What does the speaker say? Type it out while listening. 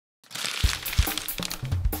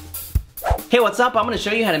Hey, what's up? I'm going to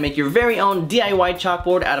show you how to make your very own DIY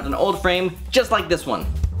chalkboard out of an old frame, just like this one.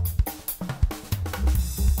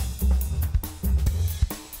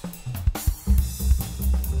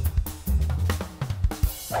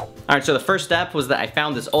 Alright, so the first step was that I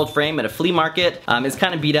found this old frame at a flea market. It's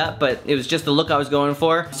kind of beat up, but it was just the look I was going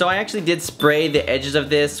for. So I actually did spray the edges of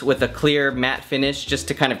this with a clear matte finish just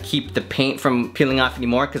to kind of keep the paint from peeling off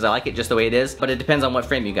anymore because I like it just the way it is, but it depends on what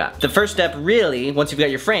frame you got. The first step really, once you've got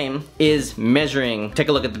your frame, is measuring. Take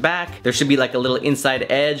a look at the back. There should be like a little inside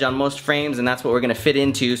edge on most frames, and that's what we're gonna fit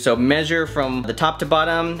into. So measure from the top to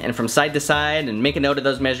bottom and from side to side, and make a note of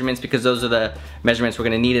those measurements because those are the measurements we're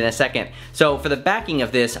gonna need in a second. So for the backing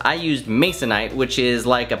of this, I used masonite, which is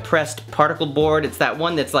like a pressed particle board. It's that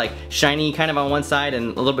one that's like shiny kind of on one side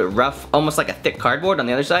and a little bit rough, almost like a thick cardboard on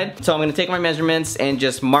the other side. So I'm gonna take my measurements and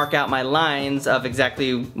just mark out my lines of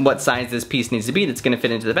exactly what size this piece needs to be that's gonna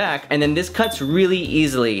fit into the back. And then this cuts really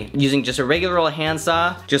easily using just a regular old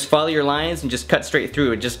handsaw. Just follow your lines and just cut straight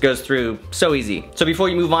through. It just goes through so easy. So before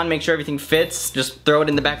you move on, make sure everything fits. Just throw it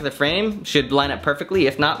in the back of the frame. Should line up perfectly.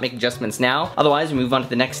 If not, make adjustments now. Otherwise, we move on to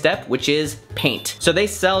the next step, which is paint. So they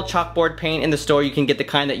sell chalkboard paint in the store. You can get the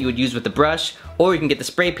kind that you would use with the brush, or you can get the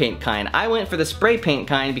spray paint kind. I went for the spray paint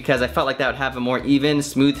kind because I felt like that would have a more even,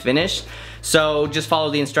 smooth finish. So just follow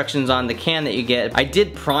the instructions on the can that you get. I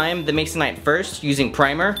did prime the masonite first using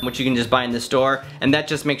primer, which you can just buy in the store, and that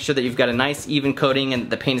just makes sure that you've got a nice even coating and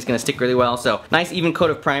the paint is gonna stick really well. So nice even coat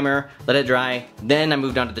of primer, let it dry. Then I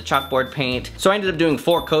moved on to the chalkboard paint. So I ended up doing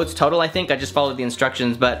 4 coats total, I think. I just followed the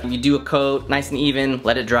instructions, but you do a coat, nice and even,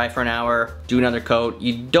 let it dry for an hour, do another coat.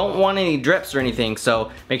 You don't want any drips or anything,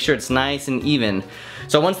 so make sure it's nice and even.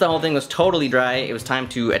 So once the whole thing was totally dry, it was time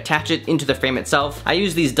to attach it into the frame itself. I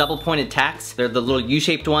use these double pointed tacks. They're the little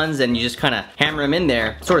U-shaped ones, and you just kind of hammer them in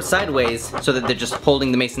there, sort of sideways, so that they're just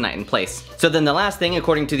holding the masonite in place. So then the last thing,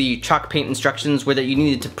 according to the chalk paint instructions, were that you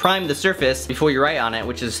needed to prime the surface before you write on it,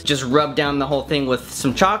 which is just rub down the whole thing with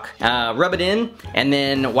some chalk, rub it in, and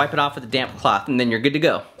then wipe it off with a damp cloth, and then you're good to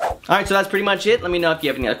go. Alright, so that's pretty much it. Let me know if you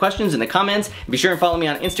have any other questions in the comments. Be sure and follow me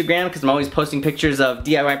on Instagram because I'm always posting pictures of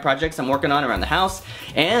DIY projects I'm working on around the house.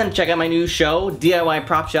 And check out my new show, DIY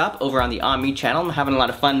Prop Shop, over on the On Me channel. I'm having a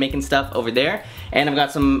lot of fun making stuff over there. And I've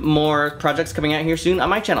got some more projects coming out here soon on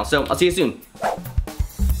my channel. So I'll see you soon.